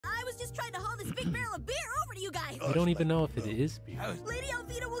just trying to haul this big barrel of beer over to you guys. We don't even know if it is beer. Lady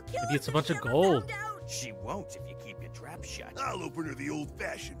Alvita will kill Maybe it's us a if bunch she of ever gold. found out. She won't if you keep your trap shut. I'll open her the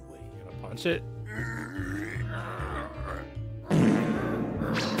old-fashioned way. You gonna punch it?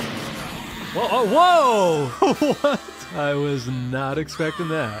 Whoa! Oh, whoa! What? I was not expecting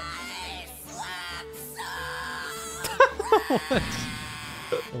that. What?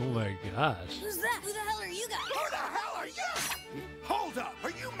 Oh my gosh. Who's that? Who the hell are you guys? Who the hell are you? Hold up! Are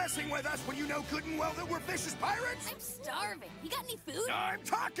you messing with us when you know good and well that we're vicious pirates? I'm starving. You got any food? I'm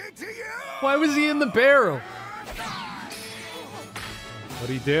talking to you! Why was he in the barrel? What'd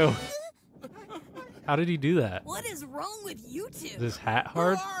he do? How did he do that? What is wrong with you two? Is his hat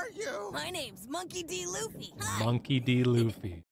hard? Who are you? My name's Monkey D. Luffy. Hi. Monkey D. Luffy.